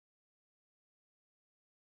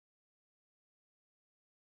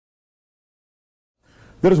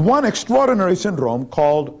There is one extraordinary syndrome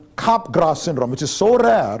called Capgras syndrome, which is so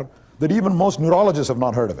rare that even most neurologists have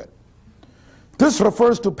not heard of it. This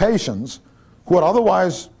refers to patients who are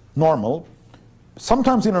otherwise normal,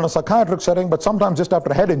 sometimes in a psychiatric setting, but sometimes just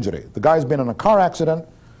after a head injury. The guy's been in a car accident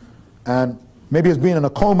and maybe has been in a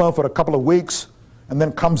coma for a couple of weeks and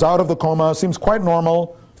then comes out of the coma, seems quite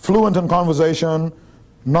normal, fluent in conversation,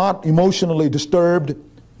 not emotionally disturbed,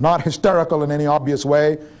 not hysterical in any obvious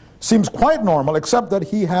way, seems quite normal, except that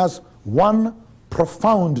he has one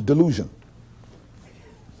profound delusion.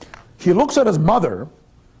 He looks at his mother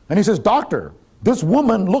and he says, "Doctor, this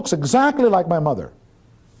woman looks exactly like my mother."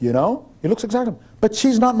 You know? He looks exactly, but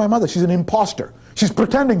she's not my mother. She's an imposter. She's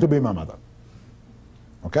pretending to be my mother.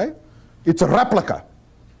 Okay? It's a replica.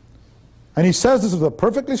 And he says this with a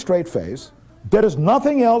perfectly straight face. There is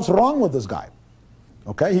nothing else wrong with this guy.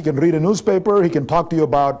 Okay? He can read a newspaper. He can talk to you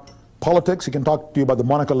about politics. He can talk to you about the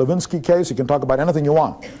Monica Lewinsky case. He can talk about anything you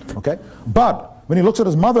want. Okay? But when he looks at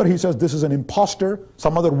his mother, he says, "This is an imposter,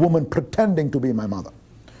 some other woman pretending to be my mother."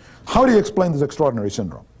 How do you explain this extraordinary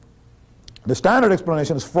syndrome? The standard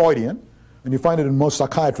explanation is Freudian, and you find it in most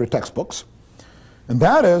psychiatry textbooks. And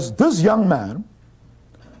that is, this young man,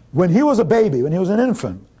 when he was a baby, when he was an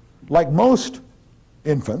infant, like most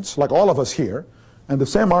infants, like all of us here, and the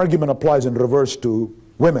same argument applies in reverse to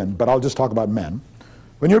women, but I'll just talk about men.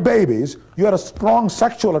 When you're babies, you had a strong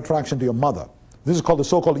sexual attraction to your mother. This is called the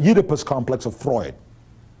so-called Oedipus complex of Freud.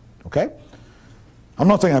 Okay? I'm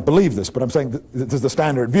not saying I believe this, but I'm saying this is the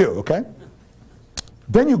standard view, okay?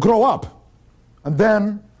 Then you grow up, and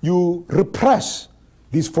then you repress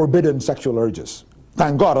these forbidden sexual urges.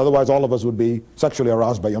 Thank God, otherwise all of us would be sexually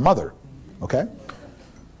aroused by your mother, okay?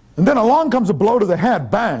 And then along comes a blow to the head,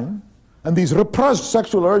 bang, and these repressed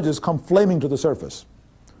sexual urges come flaming to the surface.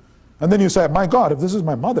 And then you say, "My God, if this is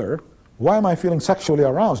my mother, why am I feeling sexually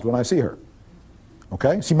aroused when I see her?"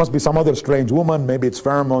 Okay? She must be some other strange woman, maybe it's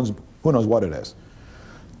pheromones, who knows what it is.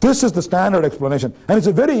 This is the standard explanation, and it's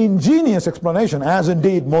a very ingenious explanation, as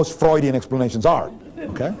indeed most Freudian explanations are,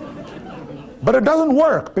 okay? But it doesn't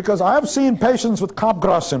work, because I've seen patients with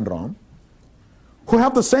Capgras syndrome who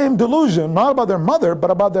have the same delusion, not about their mother, but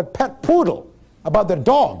about their pet poodle, about their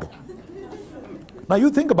dog. Now you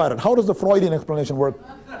think about it, how does the Freudian explanation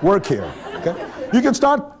work here? Okay? You can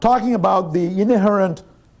start talking about the inherent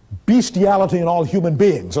bestiality in all human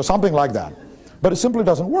beings, or something like that, but it simply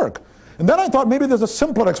doesn't work. And then I thought maybe there's a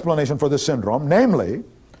simpler explanation for this syndrome, namely,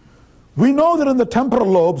 we know that in the temporal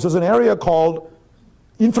lobes there's an area called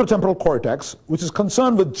infratemporal cortex, which is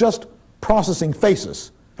concerned with just processing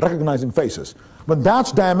faces, recognizing faces. When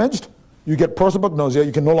that's damaged, you get prosopagnosia,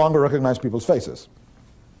 you can no longer recognize people's faces.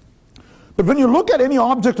 But when you look at any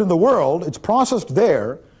object in the world, it's processed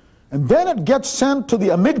there, and then it gets sent to the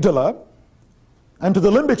amygdala and to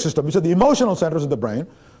the limbic system, which are the emotional centers of the brain.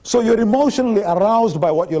 So you're emotionally aroused by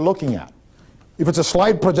what you're looking at. If it's a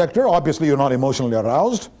slide projector, obviously you're not emotionally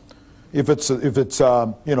aroused. If it's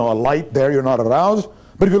you know, a light there, you're not aroused.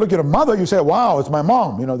 But if you look at a mother, you say, "Wow, it's my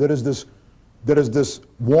mom." You know, there is this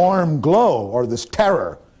warm glow or this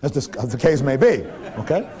terror, as the case may be.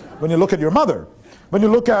 Okay, when you look at your mother, when you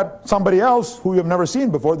look at somebody else who you've never seen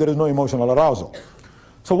before, there is no emotional arousal.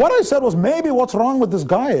 So what I said was, maybe what's wrong with this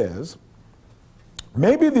guy is,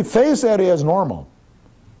 maybe the face area is normal.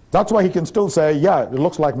 That's why he can still say, "Yeah, it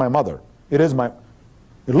looks like my mother. It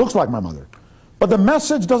looks like my mother." But the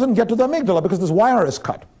message doesn't get to the amygdala because this wire is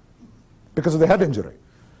cut because of the head injury.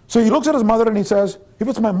 So he looks at his mother and he says, "If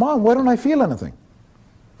it's my mom, why don't I feel anything?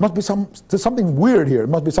 There's something weird here. It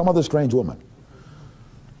must be some other strange woman."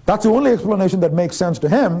 That's the only explanation that makes sense to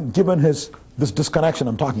him, given this disconnection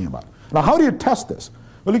I'm talking about. Now, how do you test this?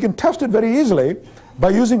 Well, you can test it very easily by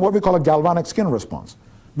using what we call a galvanic skin response.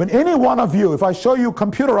 When any one of you, if I show you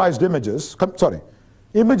computerized images,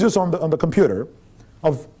 images on the computer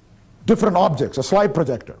of different objects, a slide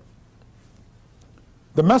projector,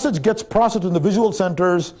 the message gets processed in the visual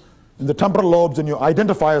centers, in the temporal lobes, and you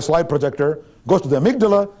identify a slide projector, goes to the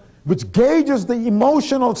amygdala, which gauges the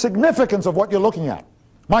emotional significance of what you're looking at.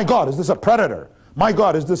 My God, is this a predator? My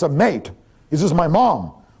God, is this a mate? Is this my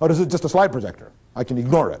mom? Or is it just a slide projector? I can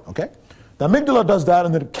ignore it, okay? The amygdala does that,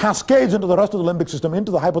 and then it cascades into the rest of the limbic system,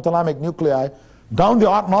 into the hypothalamic nuclei, down the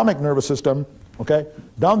autonomic nervous system, okay?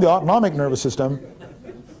 Down the autonomic nervous system.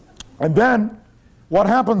 And then what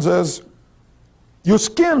happens is your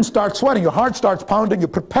skin starts sweating, your heart starts pounding, you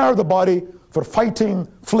prepare the body for fighting,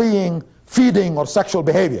 fleeing, feeding, or sexual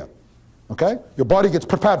behavior, okay? Your body gets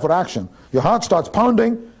prepared for action. Your heart starts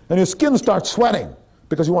pounding, and your skin starts sweating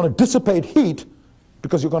because you want to dissipate heat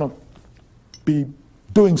because you're going to be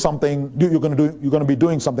doing something, you're going to be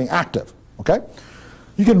doing something active, okay?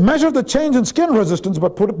 You can measure the change in skin resistance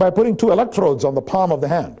by putting 2 electrodes on the palm of the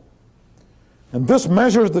hand. And this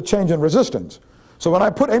measures the change in resistance. So when I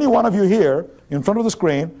put any one of you here in front of the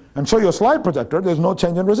screen and show you a slide projector, there's no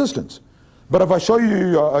change in resistance. But if I show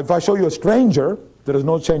you a stranger, there is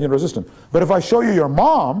no change in resistance. But if I show you your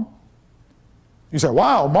mom, you say,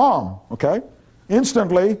 wow, mom, okay?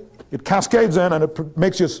 Instantly, it cascades in and it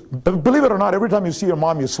makes you, believe it or not, every time you see your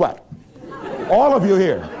mom, you sweat. All of you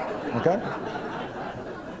here, okay?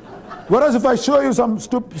 Whereas if I show you some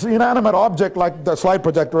inanimate object like the slide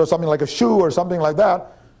projector or something like a shoe or something like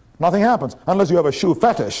that, nothing happens. Unless you have a shoe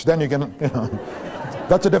fetish, then you can,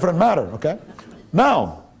 that's a different matter, okay?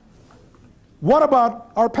 Now, what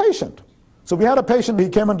about our patient? So we had a patient, he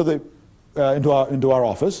came into our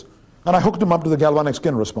office, and I hooked him up to the galvanic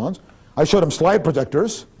skin response. I showed him slide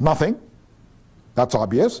projectors, nothing. That's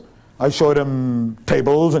obvious. I showed him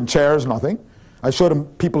tables and chairs, nothing. I showed him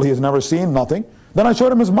people he has never seen, nothing. Then I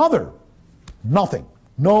showed him his mother, nothing.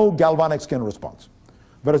 No galvanic skin response.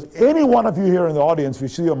 Whereas any one of you here in the audience, if you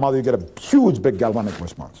see your mother, you get a huge, big galvanic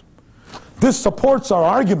response. This supports our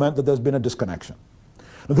argument that there's been a disconnection.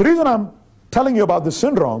 Now, the reason I'm telling you about this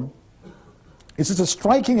syndrome is it's a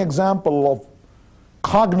striking example of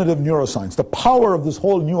cognitive neuroscience, the power of this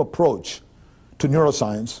whole new approach to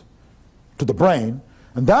neuroscience, to the brain,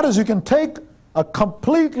 and that is you can take a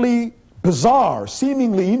completely bizarre,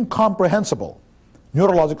 seemingly incomprehensible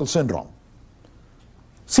neurological syndrome.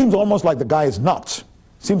 Seems almost like the guy is nuts.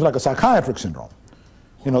 Seems like a psychiatric syndrome.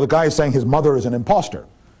 You know, the guy is saying his mother is an imposter.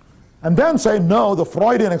 And then say, no, the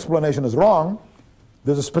Freudian explanation is wrong.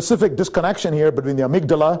 There's a specific disconnection here between the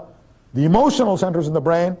amygdala, the emotional centers in the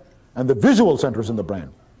brain, and the visual centers in the brain.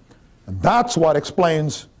 And that's what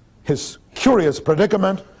explains his curious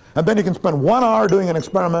predicament. And then you can spend 1 hour doing an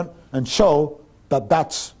experiment and show that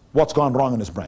that's what's gone wrong in his brain.